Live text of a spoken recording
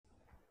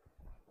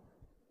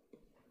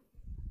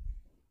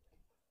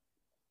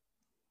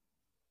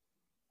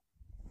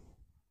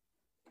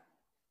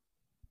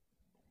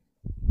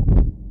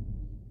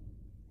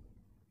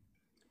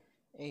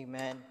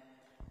Amen.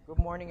 Good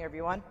morning,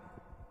 everyone.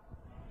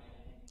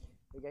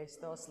 You guys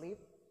still asleep?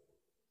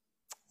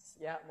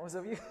 Yeah, most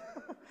of you.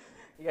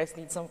 You guys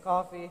need some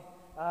coffee.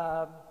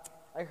 I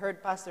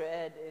heard Pastor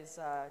Ed is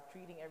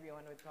treating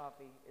everyone with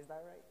coffee. Is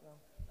that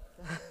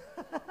right?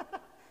 No.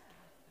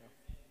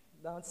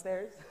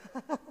 Downstairs?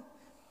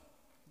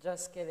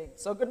 Just kidding.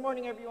 So, good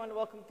morning, everyone.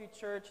 Welcome to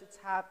church.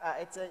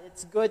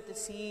 It's good to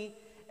see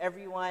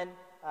everyone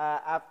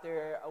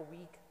after a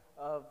week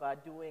of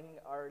doing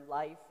our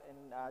life and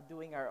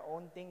doing our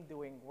own thing,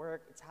 doing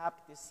work. It's happy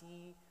to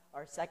see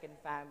our second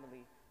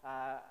family.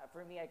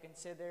 For me, I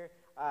consider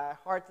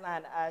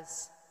Heartland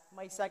as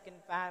my second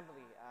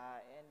family,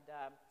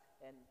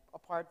 and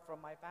apart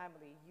from my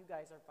family, you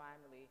guys are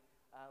family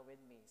with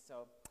me.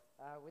 So,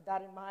 with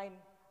that in mind,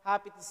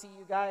 happy to see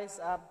you guys.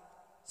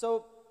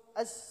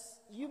 As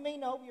you may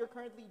know, we are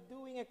currently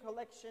doing a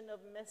collection of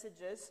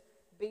messages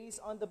based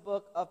on the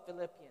book of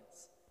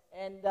Philippians.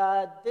 And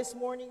this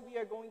morning, we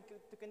are going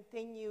to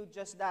continue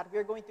just that. We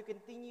are going to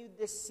continue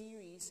this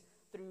series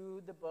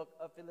through the book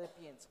of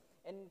Philippians.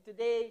 And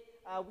today,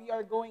 we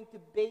are going to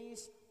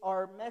base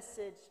our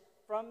message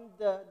from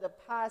the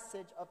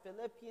passage of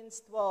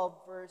Philippians 1,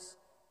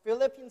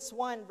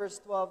 verse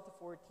 12 to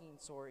 14,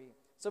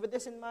 So with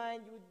this in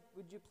mind,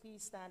 would you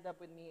please stand up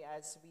with me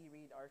as we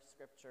read our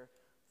scripture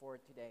for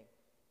today.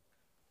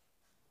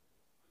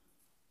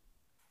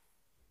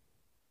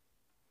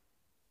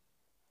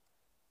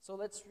 So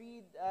let's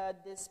read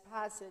this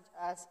passage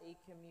as a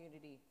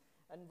community.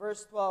 And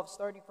verse 12,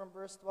 starting from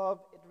verse 12,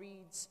 it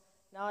reads,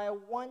 "Now I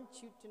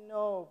want you to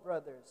know,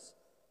 brothers,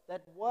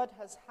 that what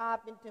has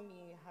happened to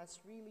me has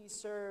really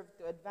served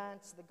to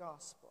advance the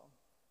gospel."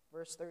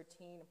 Verse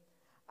 13,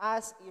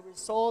 "As a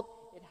result,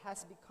 it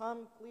has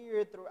become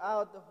clear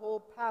throughout the whole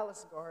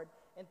palace guard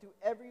and to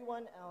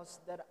everyone else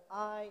that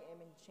I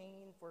am in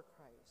chain for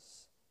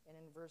Christ." And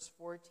in verse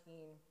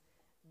 14,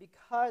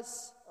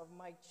 "Because of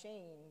my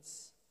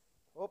chains,"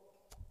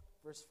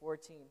 verse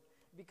 14,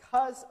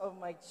 "because of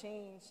my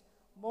chains,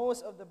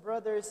 most of the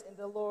brothers in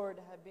the Lord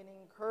have been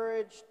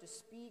encouraged to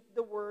speak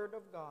the word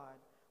of God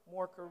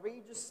more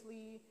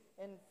courageously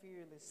and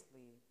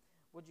fearlessly."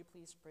 Would you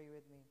please pray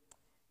with me?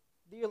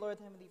 Dear Lord,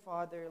 Heavenly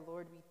Father,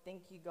 Lord, we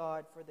thank you,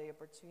 God, for the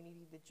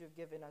opportunity that you've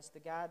given us to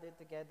gather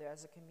together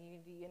as a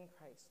community in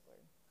Christ,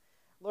 Lord.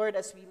 Lord,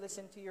 as we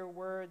listen to your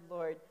word,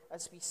 Lord,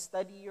 as we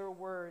study your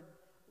word,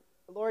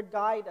 Lord,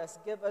 guide us,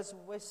 give us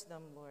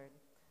wisdom, Lord.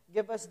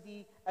 Give us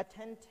the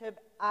attentive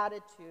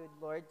attitude,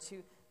 Lord,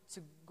 to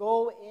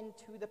go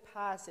into the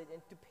passage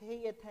and to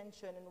pay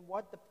attention in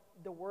what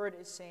the word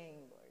is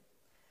saying, Lord.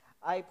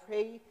 I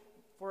pray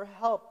for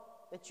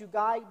help that you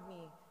guide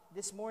me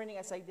this morning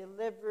as I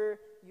deliver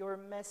your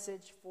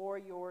message for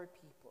your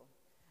people.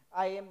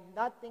 I am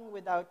nothing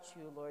without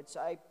you, Lord. So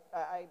I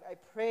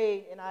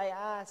pray and I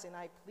ask and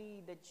I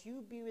plead that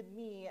you be with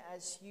me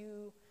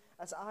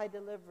as I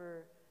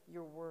deliver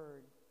your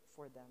word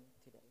for them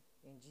today.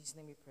 In Jesus'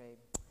 name we pray.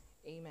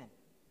 Amen.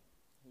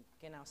 You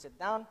can now sit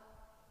down.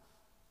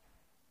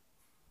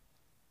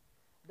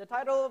 The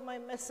title of my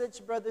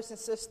message, brothers and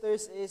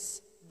sisters,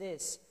 is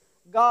this: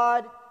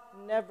 God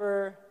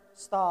never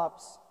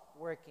stops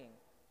working.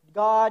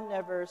 God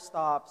never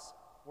stops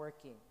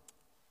working.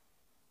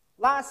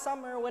 Last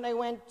summer, when I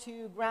went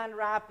to Grand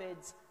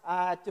Rapids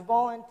to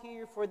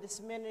volunteer for this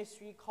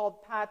ministry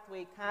called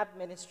Pathway Camp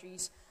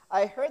Ministries,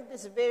 I heard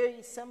this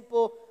very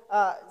simple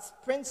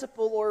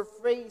principle or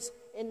phrase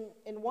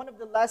in one of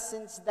the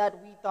lessons that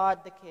we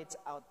taught the kids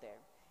out there.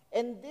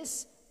 And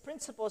this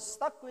principle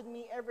stuck with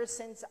me ever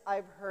since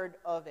I've heard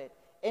of it.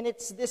 And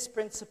it's this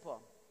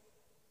principle: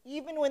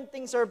 even when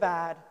things are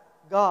bad,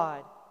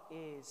 God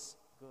is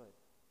good.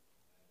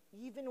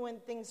 Even when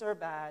things are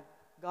bad,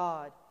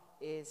 God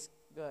is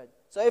good.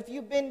 So if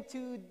you've been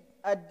to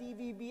a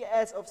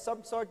DVBS of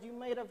some sort, you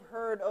might have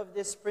heard of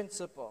this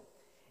principle.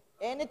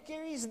 And it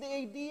carries the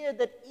idea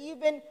that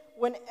even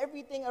when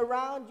everything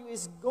around you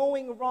is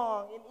going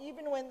wrong, and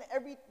even when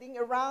everything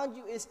around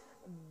you is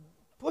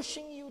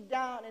pushing you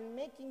down and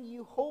making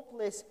you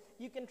hopeless,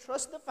 you can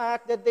trust the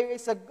fact that there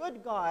is a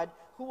good God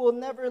who will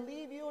never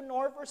leave you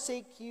nor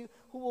forsake you,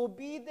 who will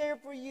be there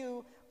for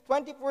you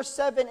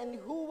 24/7, and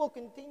who will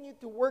continue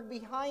to work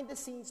behind the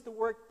scenes to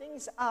work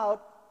things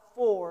out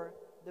for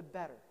the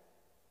better.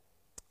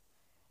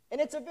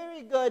 And it's a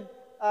very good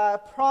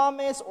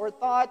promise or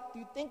thought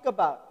to think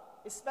about,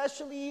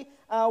 especially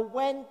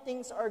when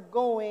things are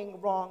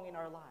going wrong in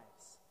our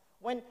lives.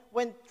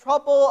 When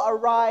trouble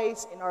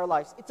arises in our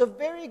lives. It's a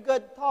very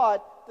good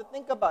thought to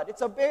think about.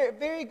 It's a very,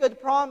 very good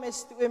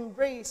promise to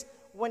embrace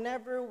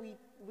whenever we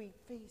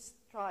face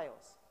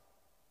trials.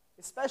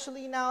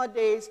 Especially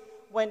nowadays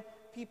when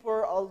people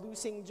are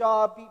losing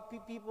jobs,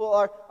 people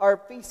are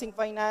facing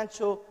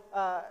financial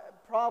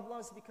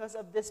problems because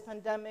of this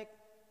pandemic.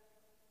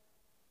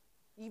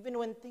 Even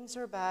when things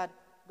are bad,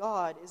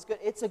 God is good.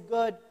 It's a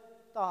good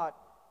thought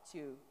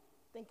to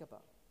think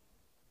about.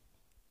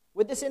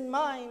 With this in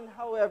mind,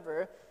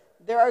 however,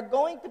 there are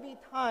going to be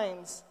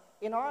times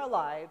in our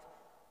life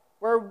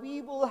where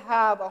we will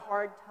have a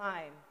hard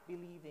time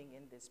believing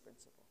in this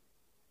principle.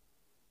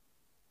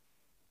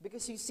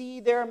 Because you see,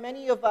 there are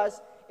many of us,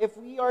 if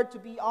we are to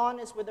be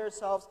honest with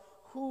ourselves,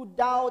 who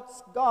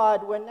doubts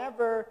God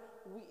whenever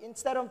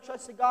instead of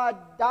trusting God,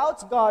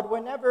 doubts God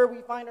whenever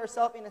we find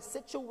ourselves in a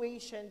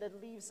situation that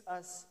leaves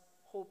us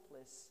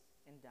hopeless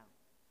and down.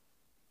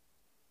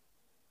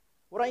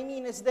 What I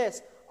mean is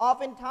this: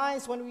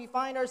 oftentimes when we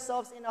find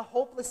ourselves in a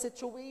hopeless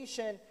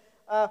situation,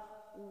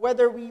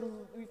 whether we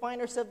find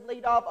ourselves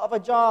laid off of a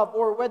job,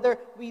 or whether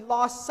we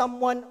lost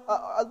someone,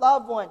 a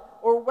loved one,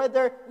 or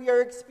whether we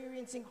are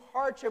experiencing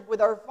hardship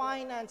with our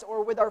finance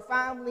or with our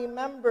family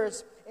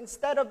members,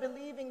 instead of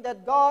believing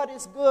that God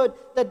is good,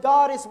 that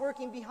God is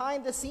working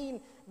behind the scene,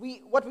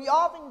 what we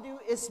often do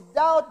is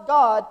doubt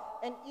God,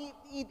 and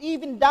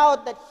even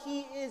doubt that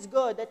He is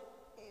good, that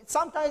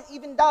sometimes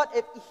even doubt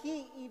if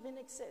He even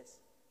exists.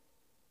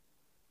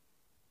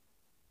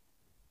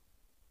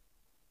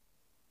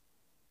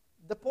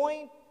 The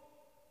point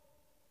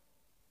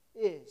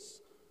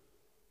is,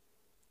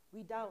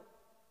 we doubt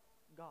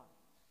God.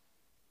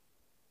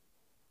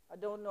 I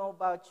don't know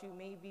about you,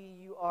 maybe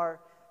you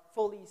are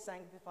fully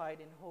sanctified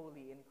and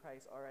holy in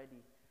Christ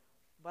already,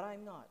 but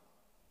I'm not.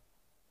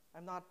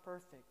 I'm not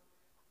perfect.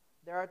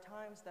 There are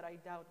times that I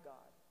doubt God.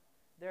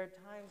 There are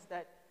times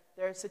that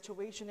there are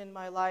situations in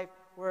my life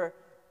where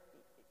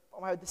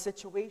the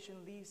situation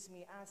leaves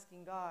me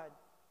asking God,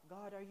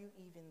 God, are you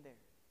even there?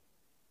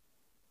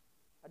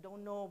 I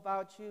don't know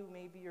about you,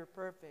 maybe you're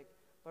perfect,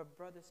 but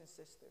brothers and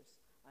sisters,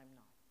 I'm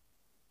not.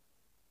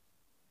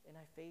 And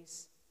I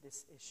face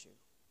this issue.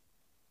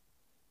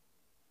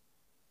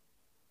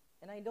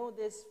 And I know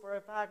this for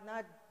a fact,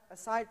 not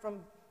aside from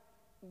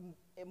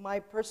my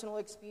personal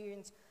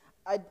experience,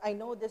 I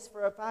know this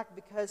for a fact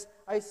because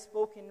I've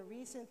spoken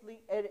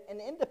recently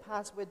and in the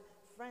past with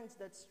friends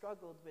that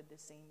struggled with the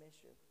same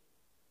issue.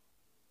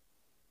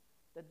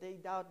 That they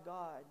doubt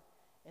God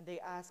and they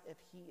ask if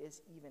He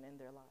is even in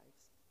their lives.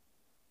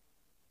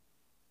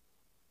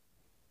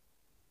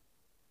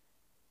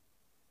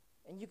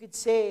 And you could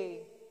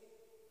say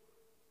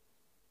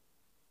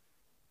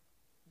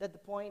that the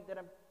point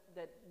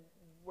that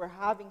we're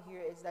having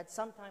here is that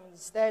sometimes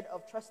instead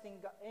of trusting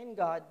in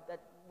God,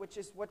 which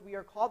is what we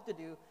are called to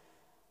do,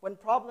 when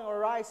problems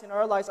arise in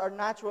our lives, our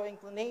natural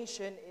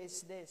inclination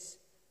is this: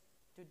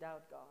 to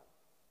doubt God,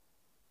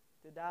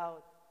 to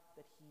doubt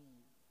that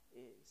He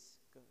is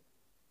good.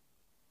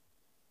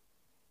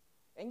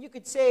 And you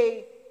could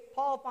say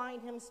Paul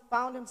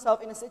found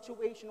himself in a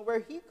situation where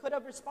he could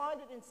have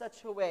responded in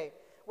such a way,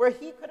 where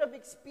he could have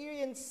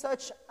experienced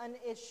such an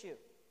issue.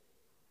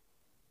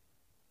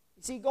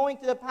 You see, going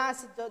to the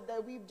passage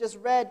that we've just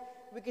read,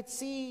 we could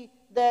see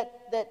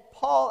that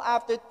Paul,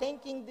 after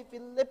thanking the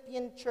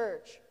Philippian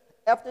church,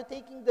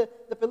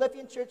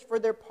 for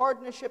their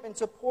partnership and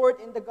support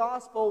in the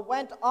gospel,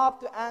 went up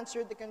to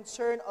answer the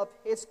concern of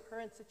his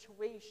current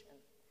situation.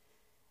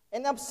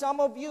 And some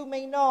of you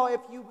may know,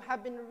 if you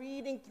have been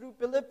reading through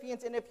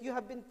Philippians, and if you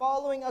have been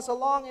following us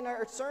along in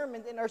our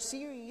sermon, in our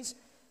series,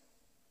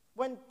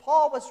 when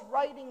Paul was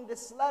writing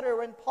this letter,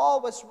 when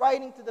Paul was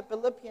writing to the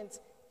Philippians,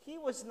 he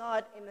was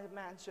not in a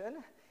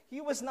mansion. He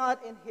was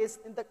not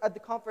at the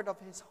comfort of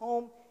his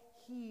home.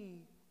 He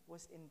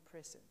was in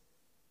prison.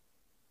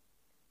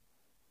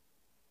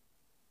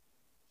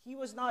 He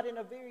was not in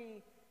a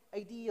very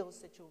ideal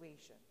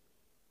situation.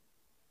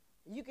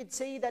 You could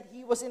say that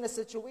he was in a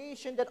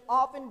situation that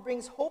often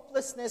brings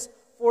hopelessness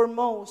for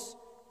most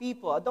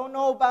people. I don't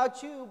know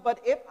about you, but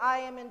if I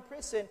am in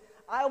prison,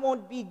 I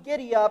won't be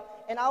giddy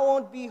up and I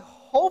won't be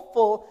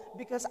hopeful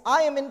because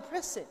I am in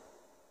prison.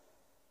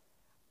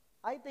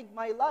 I think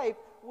my life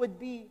would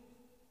be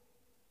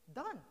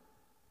done.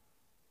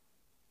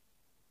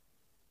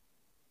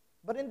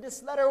 But in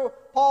this letter,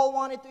 Paul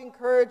wanted to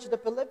encourage the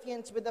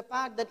Philippians with the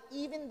fact that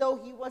even though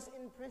he was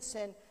in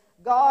prison,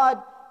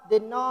 God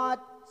did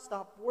not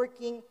stop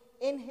working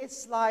in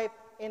his life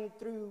and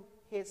through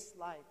his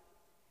life.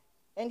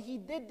 And he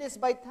did this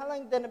by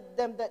telling them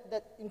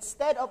that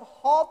instead of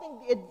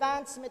halting the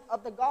advancement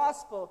of the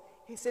gospel,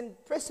 his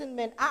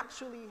imprisonment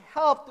actually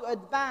helped to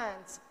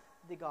advance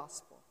the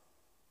gospel.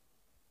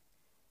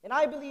 And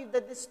I believe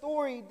that the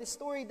story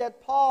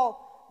that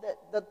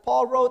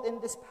Paul wrote in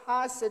this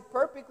passage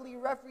perfectly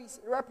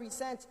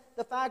represents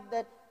the fact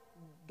that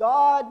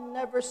God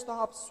never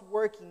stops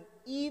working,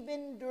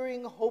 even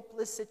during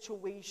hopeless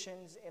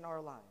situations in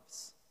our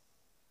lives.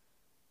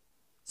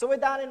 So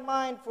with that in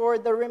mind, for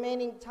the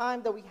remaining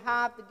time that we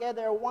have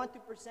together, I want to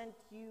present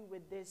you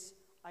with this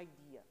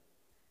idea.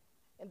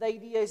 And the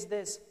idea is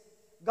this: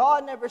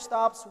 God never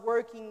stops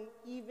working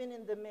even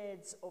in the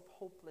midst of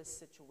hopeless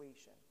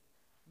situations.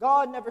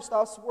 God never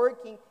stops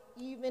working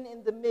even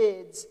in the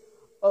midst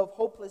of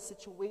hopeless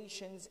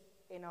situations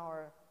in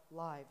our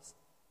lives.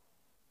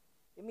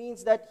 It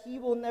means that He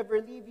will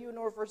never leave you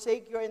nor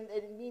forsake you, and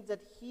it means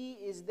that He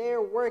is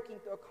there working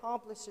to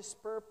accomplish His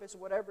purpose,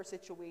 whatever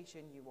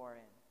situation you are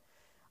in.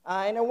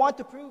 And I want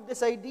to prove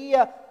this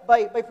idea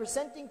by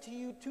presenting to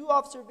you two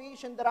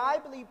observations that I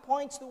believe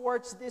points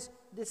towards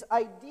this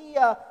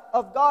idea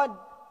of God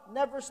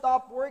never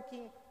stop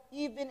working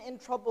even in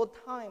troubled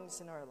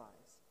times in our lives.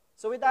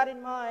 So with that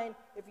in mind,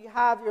 if you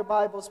have your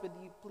Bibles with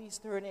you, please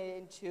turn it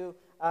into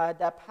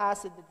that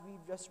passage that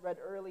we've just read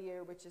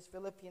earlier, which is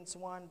Philippians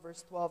 1,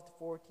 verse 12 to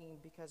 14,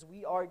 because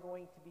we are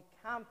going to be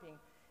camping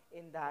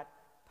in that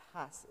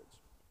passage.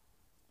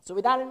 So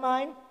with that in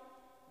mind,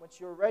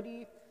 once you're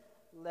ready,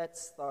 let's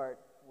start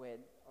with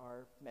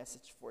our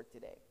message for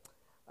today.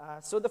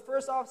 So the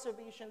first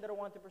observation that I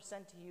want to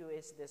present to you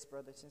is this,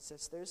 brothers and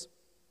sisters.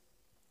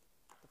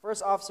 The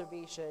first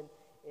observation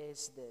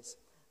is this.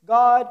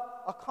 God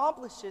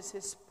accomplishes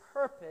His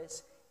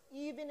purpose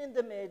even in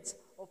the midst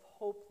of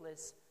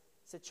hopeless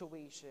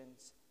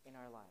situations in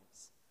our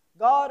lives.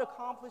 God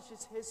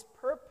accomplishes His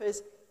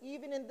purpose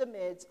even in the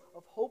midst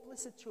of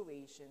hopeless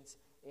situations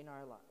in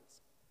our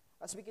lives.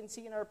 As we can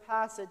see in our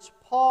passage,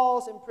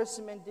 Paul's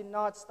imprisonment did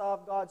not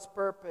stop God's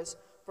purpose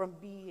from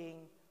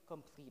being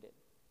completed.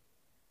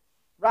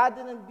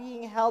 Rather than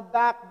being held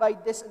back by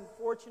this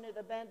unfortunate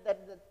event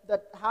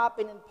that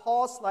happened in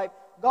Paul's life,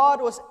 God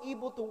was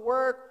able to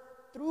work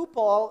through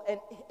Paul and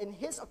in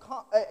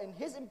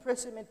his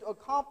imprisonment to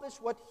accomplish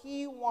what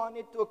he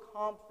wanted to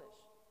accomplish.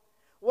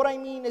 What I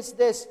mean is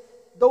this: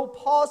 though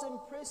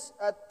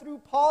through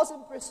Paul's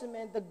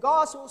imprisonment, the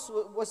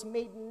gospel was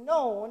made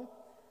known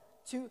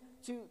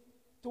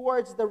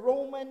towards the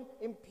Roman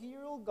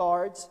imperial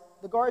guards,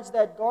 the guards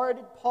that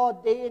guarded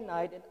Paul day and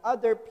night, and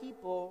other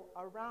people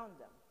around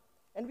them.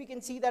 And we can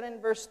see that in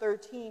verse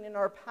 13 in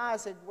our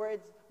passage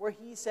where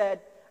he said,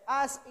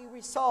 as a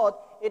result,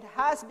 it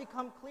has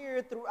become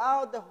clear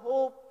throughout the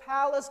whole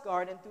palace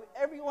guard and to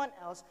everyone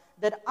else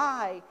that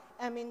I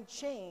am in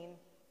chain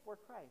for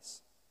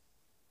Christ.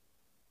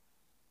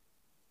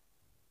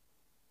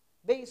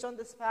 Based on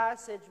this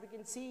passage, we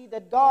can see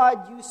that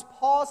God used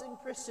Paul's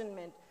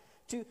imprisonment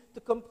to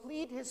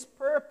complete His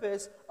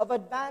purpose of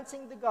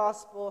advancing the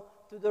gospel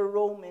to the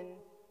Roman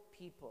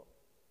people.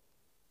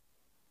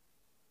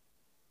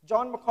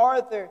 John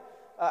MacArthur,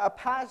 a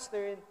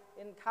pastor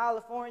in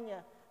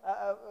California,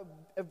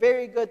 a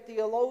very good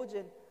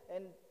theologian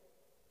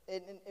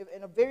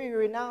and a very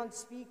renowned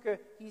speaker,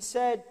 he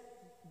said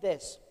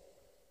this.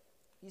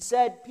 He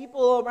said,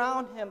 people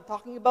around him,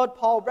 talking about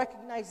Paul,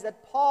 recognized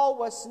that Paul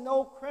was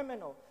no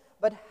criminal,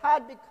 but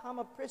had become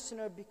a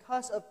prisoner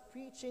because of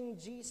preaching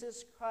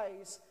Jesus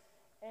Christ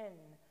and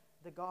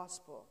the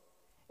gospel.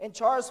 And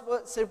Charles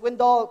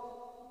Swindoll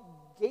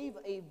gave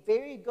a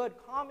very good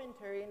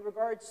commentary in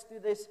regards to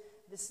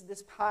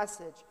this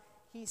passage.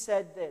 He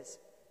said this: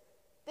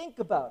 think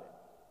about it.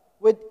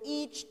 With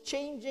each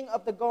changing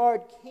of the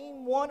guard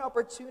came one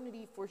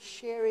opportunity for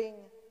sharing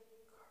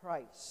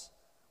Christ,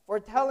 for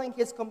telling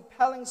his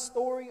compelling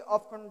story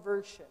of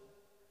conversion.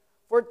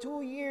 For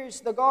 2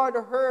 years, the guard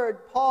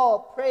heard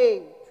Paul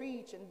pray,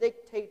 preach, and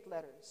dictate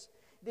letters.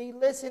 They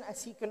listened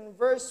as he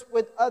conversed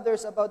with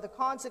others about the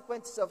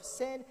consequences of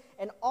sin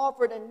and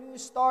offered a new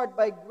start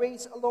by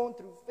grace alone,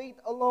 through faith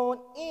alone,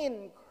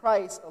 in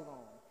Christ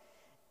alone.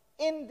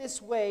 In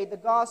this way, the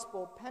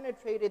gospel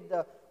penetrated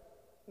the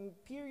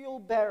imperial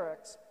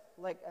barracks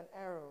like an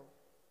arrow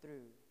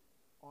through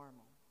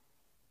armor.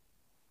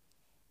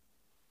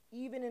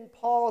 Even in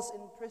Paul's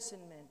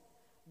imprisonment,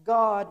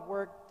 God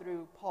worked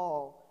through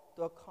Paul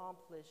to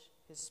accomplish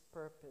His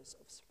purpose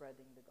of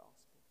spreading the gospel.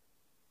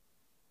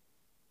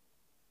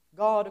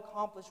 God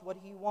accomplished what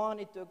He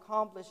wanted to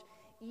accomplish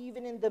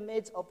even in the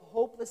midst of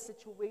hopeless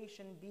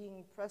situation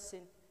being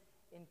present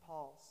in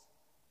Paul's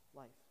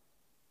life.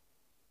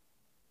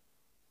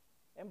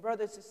 And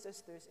brothers and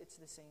sisters, it's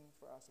the same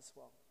for us as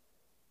well.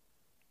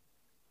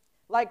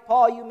 Like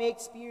Paul, you may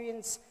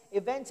experience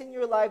events in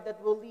your life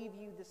that will leave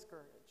you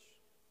discouraged.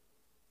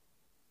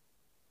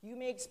 You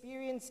may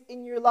experience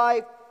in your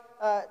life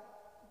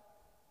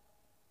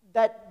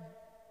that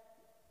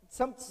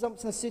some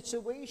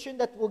situation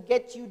that will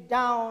get you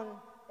down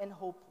and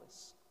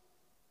hopeless.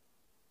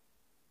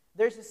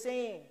 There's a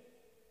saying,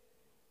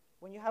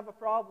 when you have a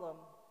problem,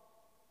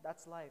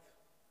 that's life.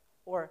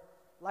 Or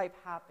life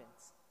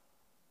happens.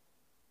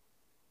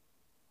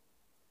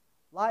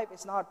 Life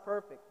is not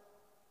perfect.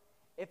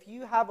 If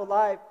you have a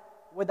life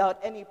without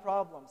any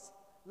problems,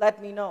 let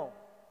me know.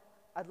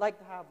 I'd like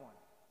to have one.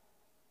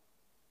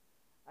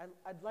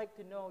 I'd like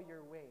to know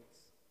your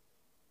ways.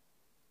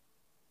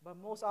 But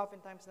most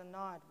oftentimes than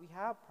not, we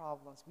have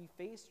problems. We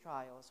face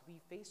trials. We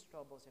face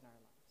troubles in our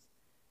lives.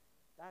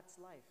 That's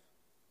life.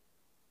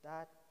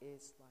 That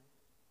is life.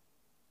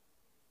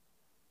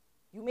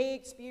 You may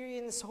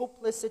experience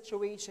hopeless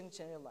situations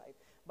in your life.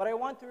 But I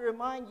want to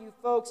remind you,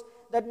 folks,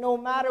 that no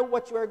matter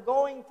what you are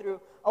going through,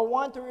 I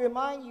want to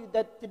remind you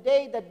that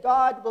today that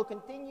God will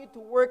continue to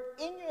work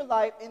in your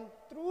life and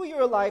through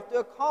your life to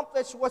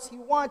accomplish what He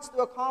wants to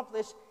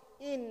accomplish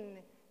in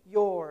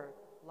your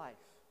life.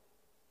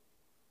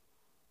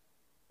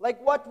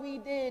 Like what He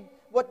did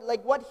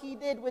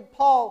with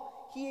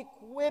Paul, He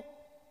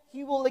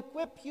will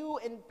equip you,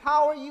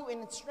 empower you,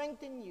 and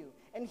strengthen you.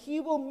 And He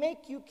will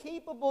make you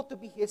capable to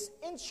be His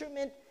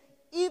instrument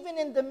even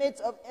in the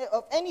midst of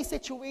any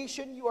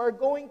situation you are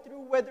going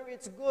through, whether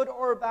it's good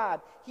or bad.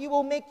 He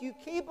will make you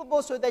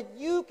capable so that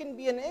you can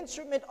be an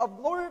instrument of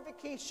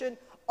glorification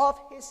of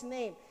His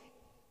name.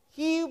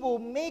 He will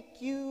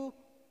make you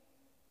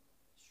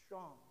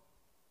strong.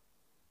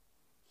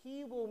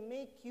 He will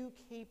make you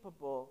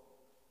capable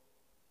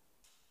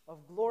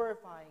of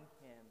glorifying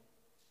Him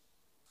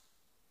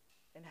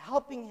and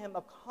helping Him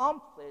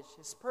accomplish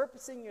His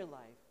purpose in your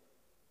life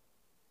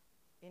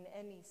in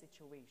any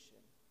situation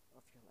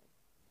of your life.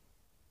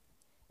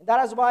 And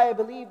that is why I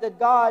believe that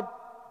God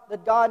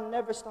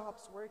never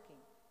stops working.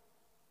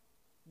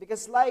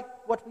 Because like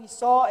what we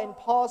saw in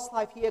Paul's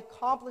life, he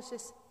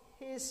accomplishes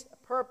his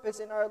purpose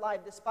in our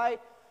life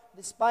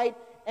despite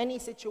any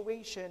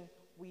situation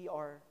we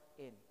are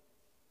in.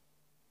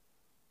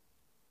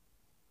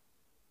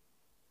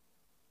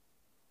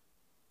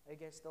 Are you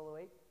guys still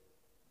awake?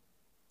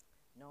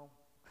 No.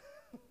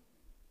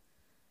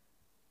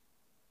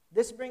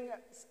 This brings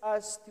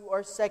us to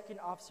our second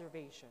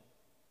observation.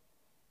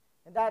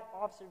 And that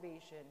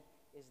observation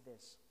is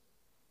this.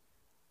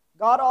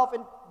 God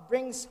often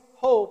brings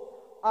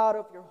hope out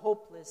of your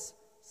hopeless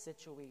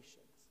situations.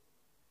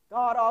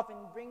 God often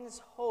brings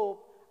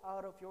hope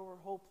out of your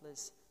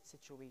hopeless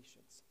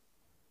situations.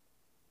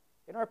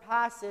 In our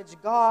passage,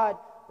 God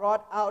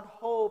brought out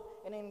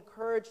hope and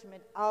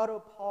encouragement out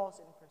of Paul's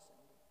imprisonment.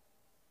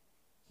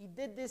 He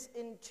did this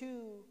in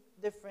two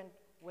different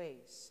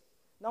ways.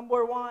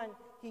 Number one,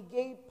 he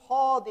gave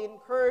Paul the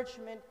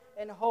encouragement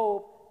and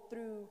hope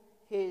through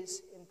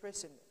his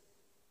imprisonment.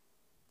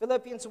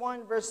 Philippians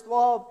 1 verse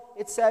 12,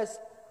 it says,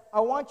 I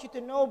want you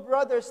to know,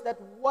 brothers,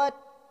 that what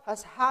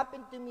has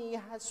happened to me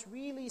has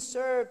really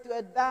served to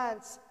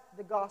advance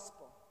the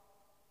gospel.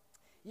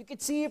 You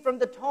could see from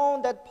the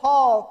tone that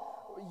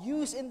Paul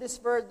used in this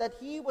verse that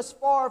he was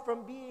far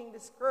from being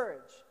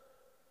discouraged.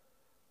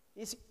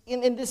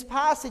 In this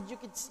passage,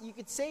 you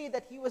could say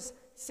that he was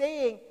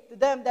saying to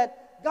them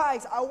that,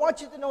 guys, I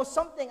want you to know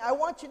something. I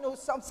want you to know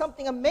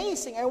something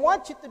amazing. I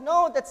want you to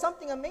know that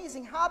something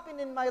amazing happened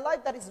in my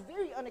life that is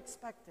very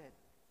unexpected.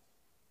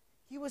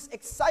 He was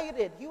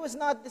excited. He was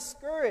not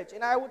discouraged.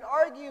 And I would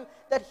argue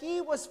that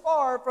he was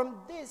far from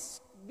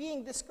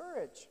being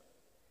discouraged.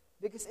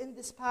 Because in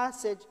this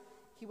passage,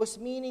 he was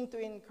meaning to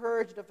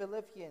encourage the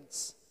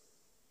Philippians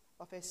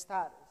of his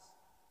status.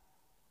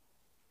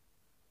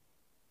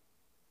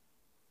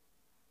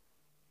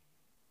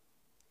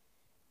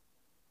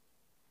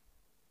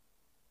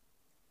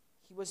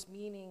 He was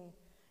meaning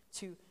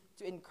to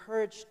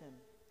encourage them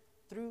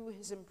through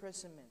his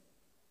imprisonment.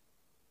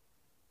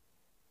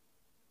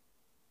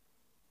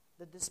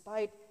 That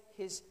despite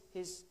his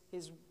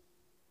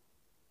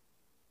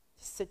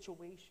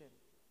situation,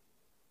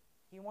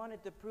 he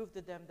wanted to prove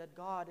to them that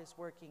God is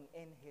working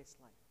in his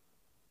life.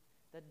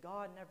 That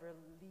God never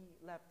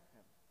left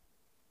him.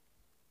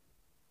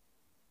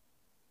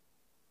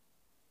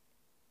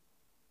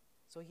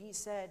 So he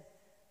said,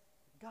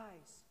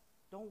 guys,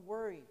 don't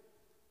worry.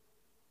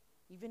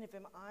 Even if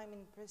I'm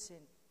in prison,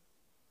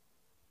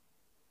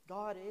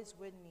 God is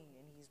with me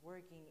and He's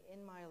working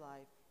in my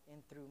life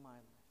and through my life.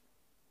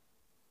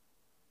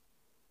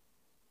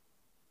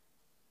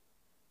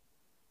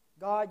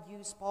 God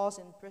used Paul's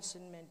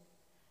imprisonment.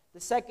 The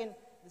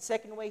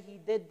second way He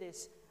did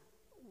this,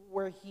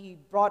 where He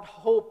brought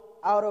hope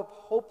out of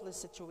hopeless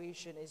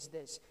situation, is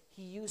this.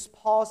 He used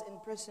Paul's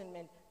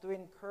imprisonment to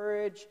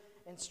encourage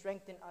and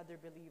strengthen other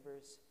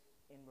believers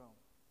in Rome.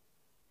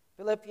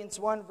 Philippians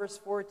 1 verse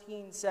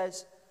 14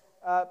 says,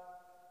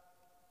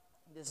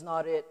 this is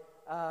not it,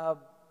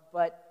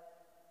 but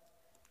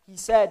he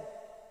said,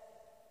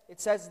 it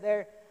says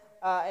there,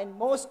 and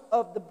most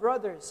of the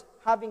brothers,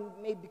 having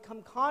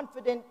become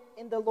confident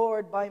in the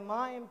Lord by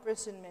my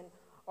imprisonment,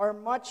 are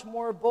much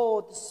more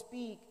bold to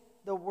speak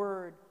the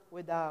word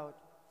without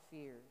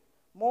fear.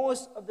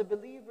 Most of the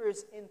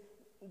believers in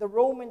the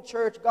Roman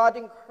church, God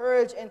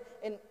encouraged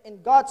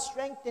and God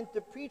strengthened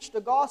to preach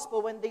the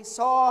gospel when they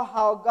saw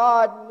how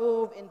God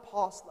moved in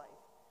Paul's life.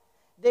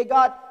 They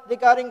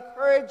got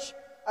encouraged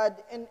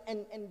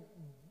and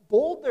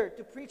bolder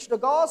to preach the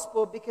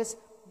gospel because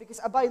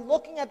by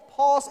looking at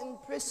Paul's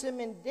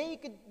imprisonment,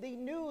 they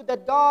knew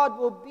that God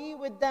will be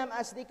with them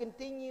as they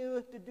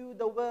continue to do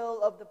the will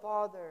of the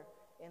Father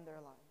in their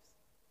lives.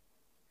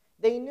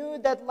 They knew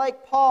that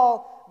like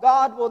Paul,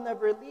 God will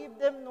never leave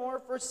them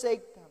nor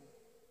forsake them,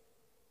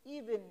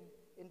 even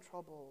in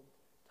troubled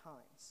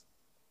times.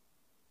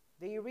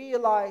 They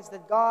realize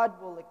that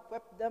God will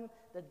equip them,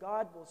 that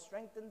God will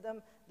strengthen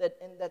them,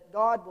 and that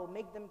God will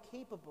make them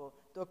capable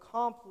to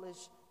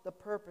accomplish the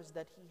purpose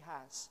that He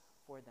has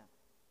for them.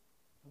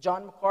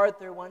 John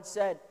MacArthur once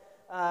said,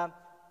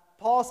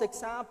 Paul's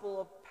example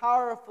of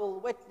powerful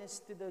witness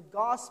to the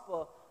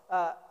gospel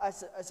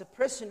as a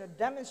prisoner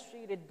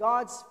demonstrated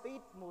God's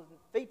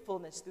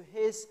faithfulness to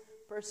His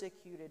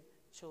persecuted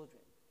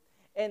children.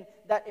 And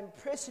that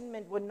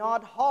imprisonment would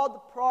not halt the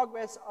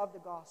progress of the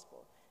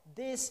gospel.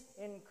 This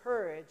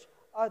encouraged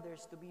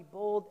others to be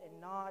bold and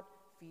not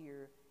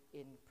fear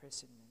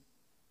imprisonment.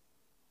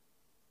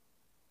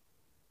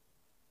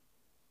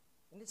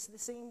 And it's the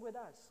same with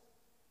us.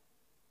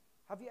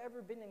 Have you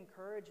ever been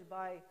encouraged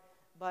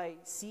by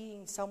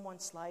seeing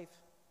someone's life?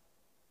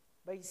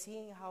 By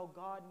seeing how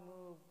God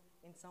moved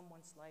in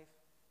someone's life?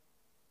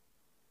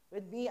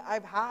 With me,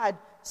 I've had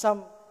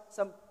some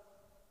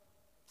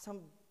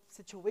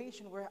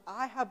situation where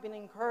I have been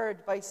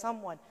encouraged by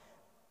someone,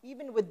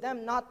 even with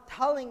them not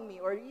telling me,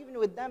 or even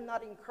with them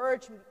not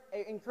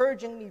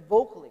encouraging me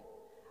vocally.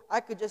 I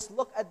could just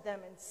look at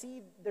them and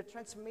see the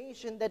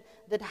transformation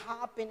that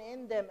happened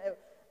in them.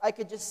 I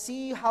could just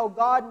see how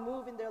God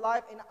moved in their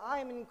life, and I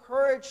am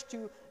encouraged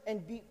to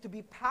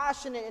be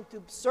passionate and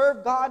to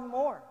serve God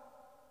more.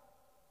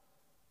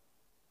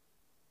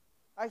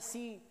 I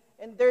see,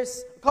 and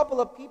there's a couple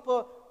of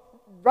people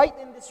right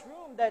in this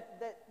room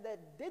that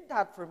did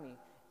that for me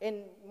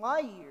in my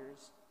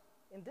years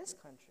in this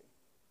country.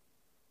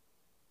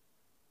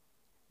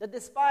 That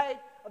despite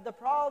of the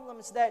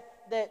problems that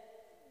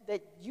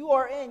you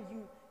are in,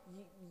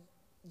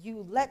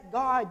 you let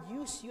God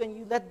use you and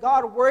you let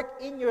God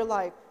work in your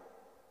life.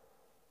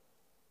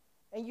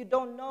 And you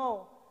don't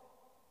know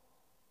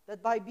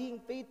that by being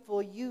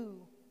faithful,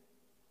 you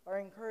are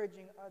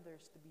encouraging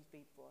others to be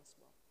faithful as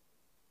well.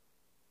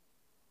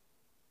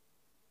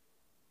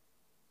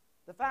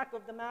 The fact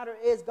of the matter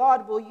is,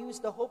 God will use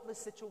the hopeless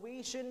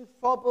situation,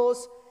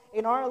 troubles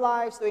in our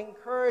lives to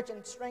encourage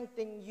and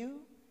strengthen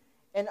you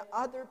and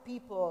other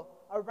people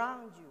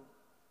around you.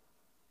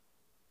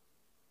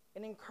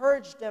 And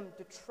encourage them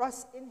to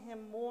trust in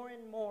Him more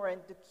and more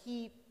and to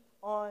keep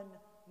on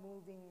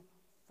moving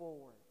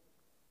forward.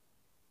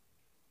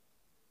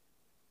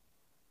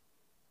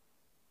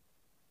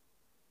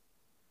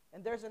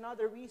 And there's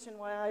another reason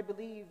why I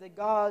believe that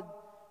God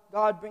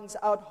brings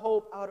out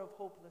hope out of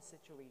hopeless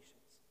situations.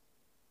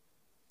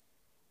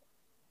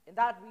 And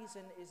that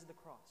reason is the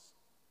cross.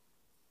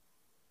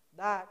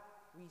 That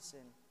reason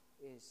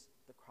is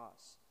the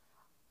cross.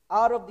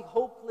 Out of the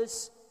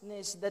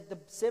hopelessness that the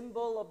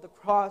symbol of the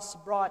cross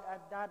brought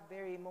at that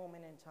very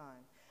moment in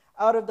time,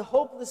 out of the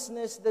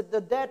hopelessness that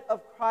the death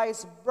of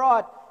Christ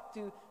brought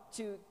to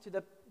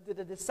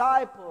the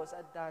disciples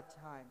at that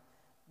time,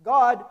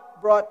 God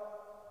brought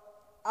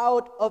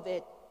out of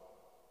it,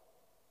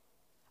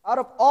 out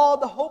of all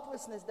the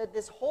hopelessness that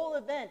this whole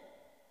event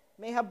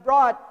may have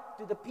brought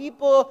to the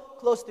people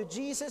close to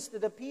Jesus, to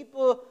the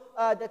people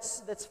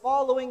that's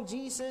following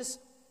Jesus,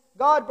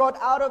 God brought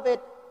out of it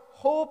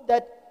hope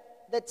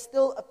that's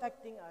still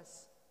affecting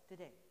us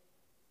today.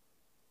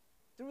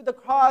 Through the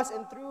cross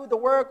and through the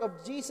work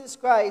of Jesus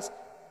Christ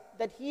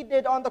that He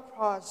did on the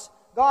cross,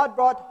 God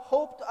brought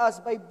hope to us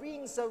by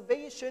bringing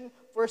salvation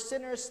for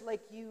sinners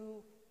like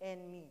you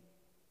and me.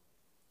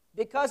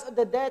 Because of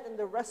the death and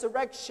the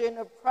resurrection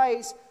of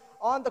Christ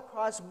on the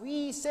cross,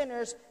 we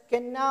sinners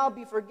can now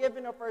be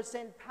forgiven of our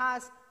sin,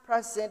 past,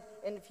 present,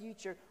 and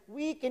future.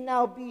 We can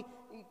now be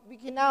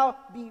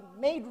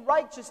made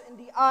righteous in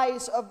the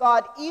eyes of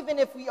God, even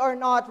if we are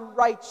not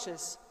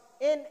righteous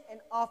in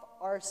and of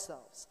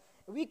ourselves.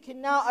 We can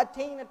now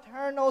attain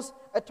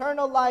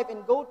eternal life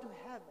and go to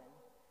heaven.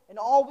 And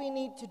all we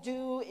need to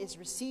do is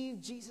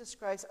receive Jesus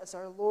Christ as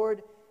our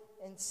Lord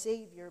and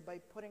Savior by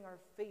putting our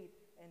faith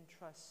and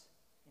trust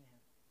in Him.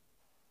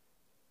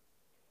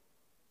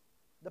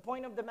 The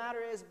point of the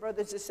matter is,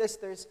 brothers and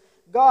sisters,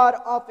 God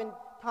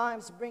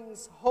oftentimes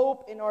brings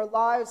hope in our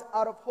lives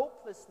out of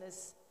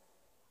hopelessness,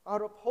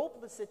 out of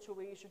hopeless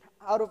situation,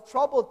 out of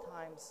troubled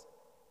times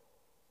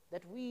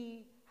that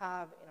we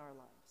have in our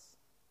lives.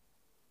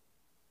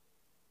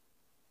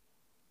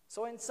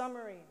 So in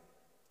summary,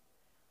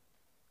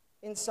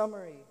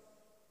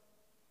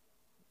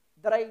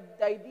 the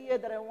idea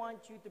that I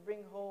want you to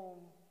bring home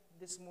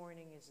this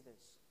morning is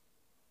this.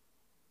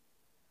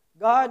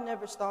 God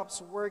never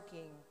stops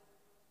working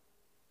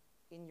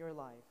in your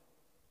life,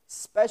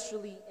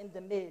 especially in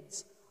the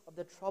midst of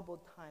the troubled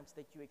times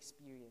that you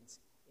experience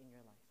in your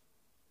life.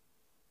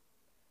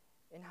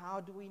 And how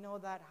do we know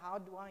that? How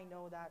do I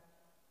know that?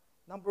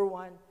 Number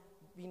one,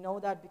 we know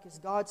that because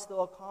God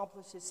still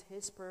accomplishes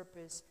His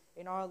purpose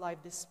in our life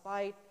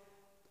despite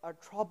our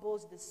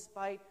troubles,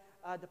 despite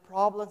the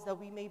problems that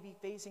we may be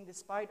facing,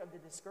 despite of the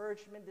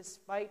discouragement,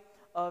 despite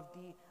of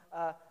the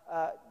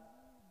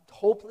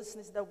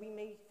hopelessness that we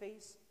may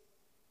face.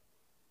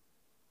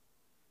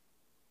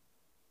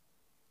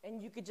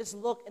 And you could just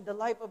look at the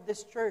life of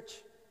this church.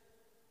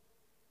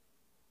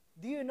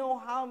 Do you know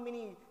how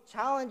many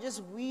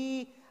challenges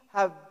we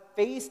have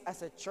faced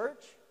as a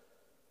church?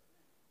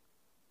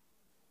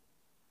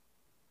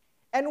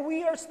 And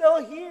we are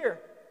still here.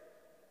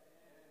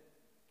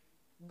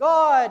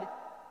 God,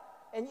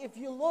 and if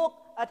you look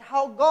at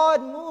how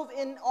God moved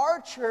in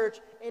our church,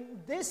 in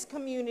this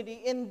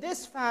community, in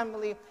this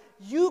family,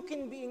 you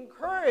can be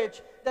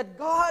encouraged that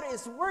God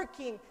is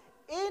working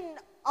in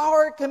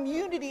our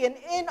community and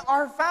in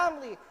our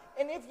family.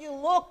 And if you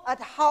look at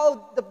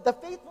how the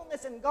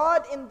faithfulness in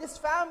God in this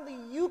family,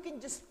 you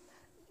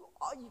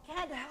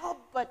can't help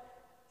but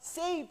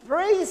say,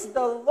 praise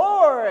the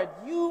Lord.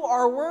 You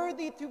are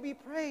worthy to be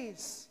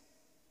praised.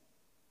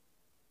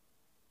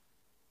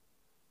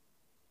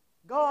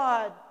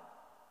 God,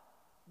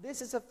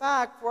 this is a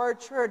fact for our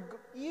church,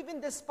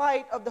 even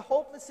despite of the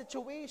hopeless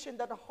situation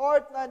that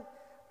Heartland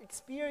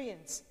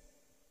experienced.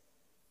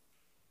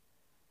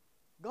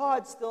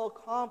 God still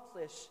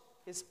accomplished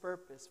His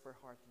purpose for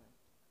Heartland.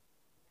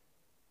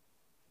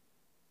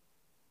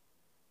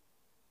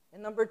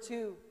 And number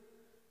two,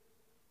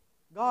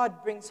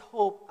 God brings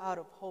hope out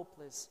of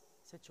hopeless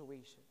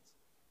situations.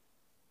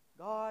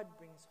 God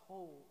brings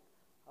hope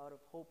out of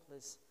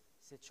hopeless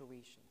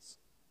situations.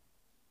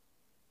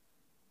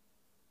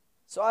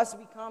 So as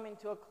we come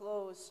into a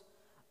close,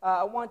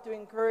 I want to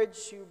encourage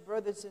you,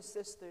 brothers and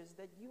sisters,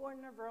 that you are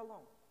never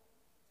alone.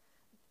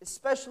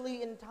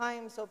 Especially in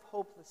times of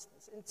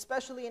hopelessness, and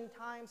especially in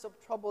times of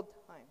troubled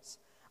times.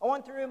 I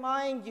want to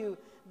remind you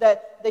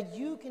that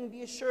you can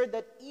be assured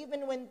that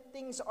even when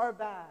things are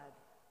bad,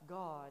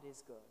 God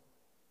is good.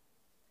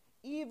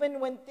 Even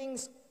when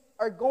things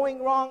are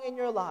going wrong in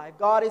your life,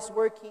 God is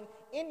working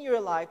in your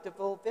life to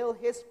fulfill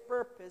His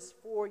purpose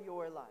for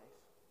your life.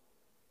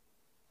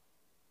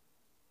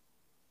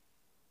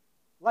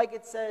 Like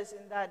it says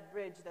in that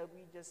bridge that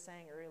we just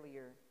sang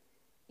earlier,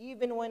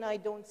 even when I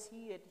don't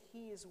see it,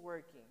 He is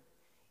working.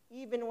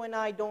 Even when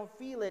I don't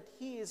feel it,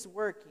 He is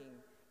working.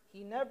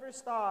 He never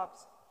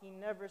stops. He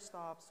never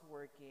stops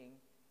working.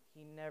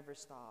 He never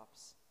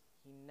stops.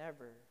 He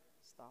never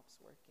stops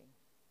working.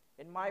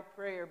 And my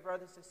prayer,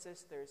 brothers and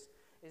sisters,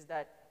 is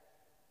that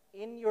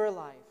in your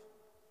life,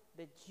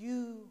 that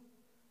you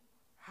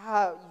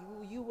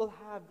will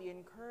have the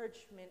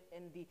encouragement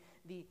and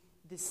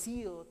the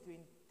zeal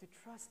to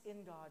trust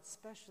in God,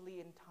 especially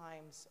in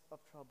times of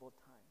troubled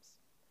times.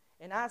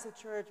 And as a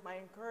church, my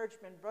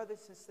encouragement,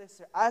 brothers and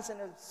sisters, as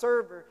an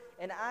observer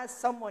and as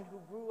someone who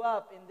grew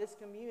up in this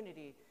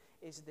community,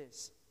 is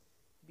this: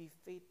 be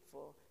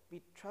faithful,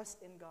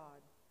 trust in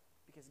God,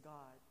 because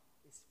God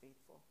is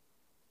faithful.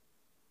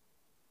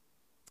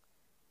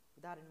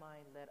 With that in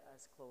mind, let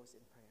us close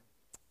in prayer.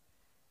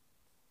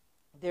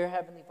 Dear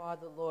Heavenly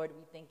Father, Lord,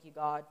 we thank you,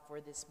 God,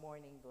 for this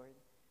morning, Lord.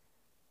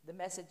 The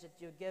message that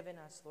you've given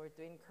us, Lord,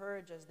 to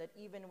encourage us that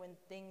even when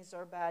things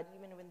are bad,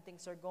 even when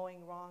things are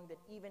going wrong, that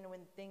even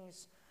when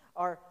things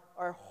are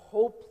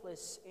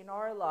hopeless in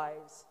our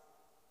lives,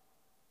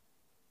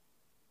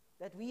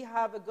 that we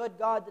have a good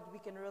God that we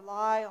can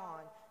rely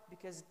on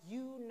because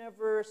you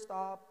never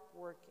stop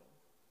working.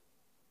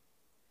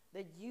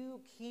 That you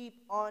keep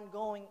on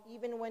going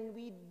even when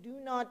we do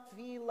not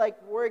feel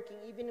like working,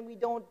 even when we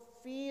don't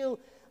feel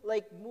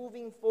like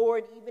moving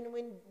forward, even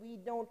when we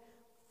don't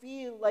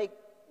feel like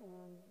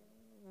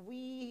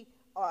we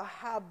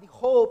have the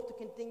hope to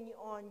continue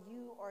on.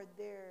 You are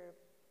there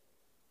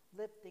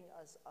lifting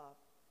us up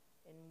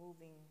and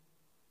moving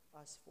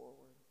us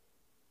forward.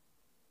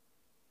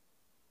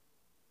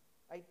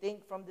 I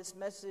think from this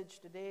message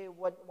today,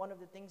 one of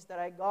the things that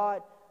I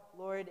got,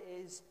 Lord,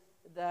 is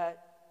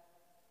that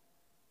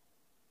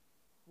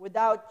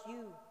without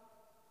you,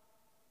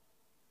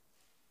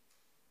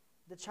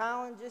 the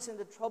challenges and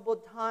the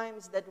troubled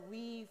times that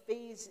we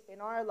face in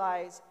our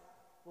lives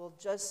will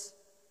just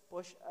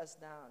push us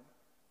down.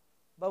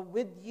 But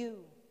with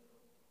you,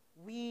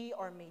 we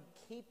are made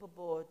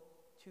capable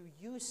to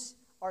use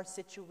our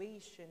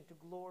situation to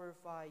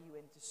glorify you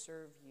and to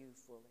serve you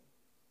fully.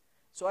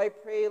 So I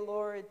pray,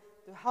 Lord,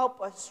 to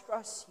help us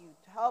trust you,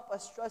 to help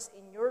us trust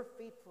in your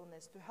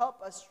faithfulness, to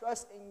help us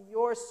trust in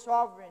your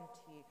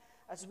sovereignty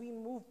as we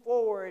move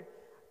forward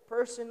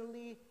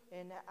personally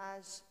and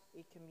as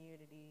a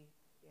community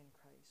in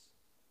Christ.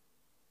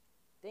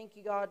 Thank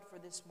you, God, for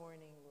this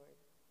morning, Lord.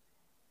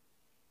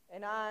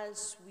 And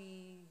as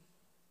we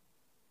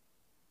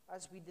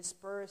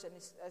disperse and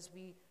as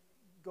we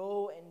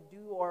go and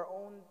do our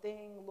own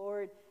thing,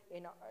 Lord,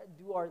 and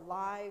do our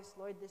lives,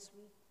 Lord, this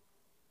week,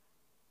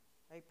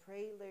 I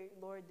pray,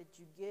 Lord, that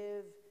you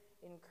give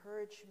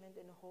encouragement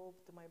and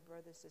hope to my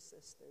brothers and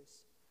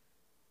sisters.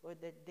 Lord,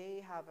 that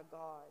they have a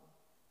God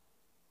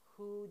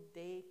who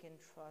they can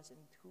trust and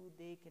who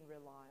they can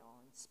rely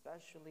on,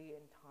 especially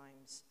in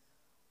times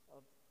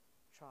of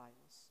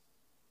trials.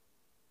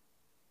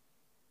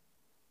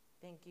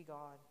 Thank you,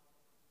 God,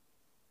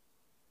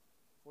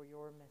 for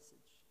your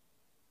message.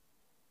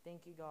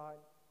 Thank you, God,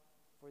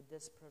 for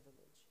this privilege.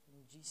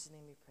 In Jesus'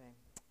 name we pray.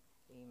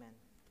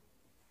 Amen.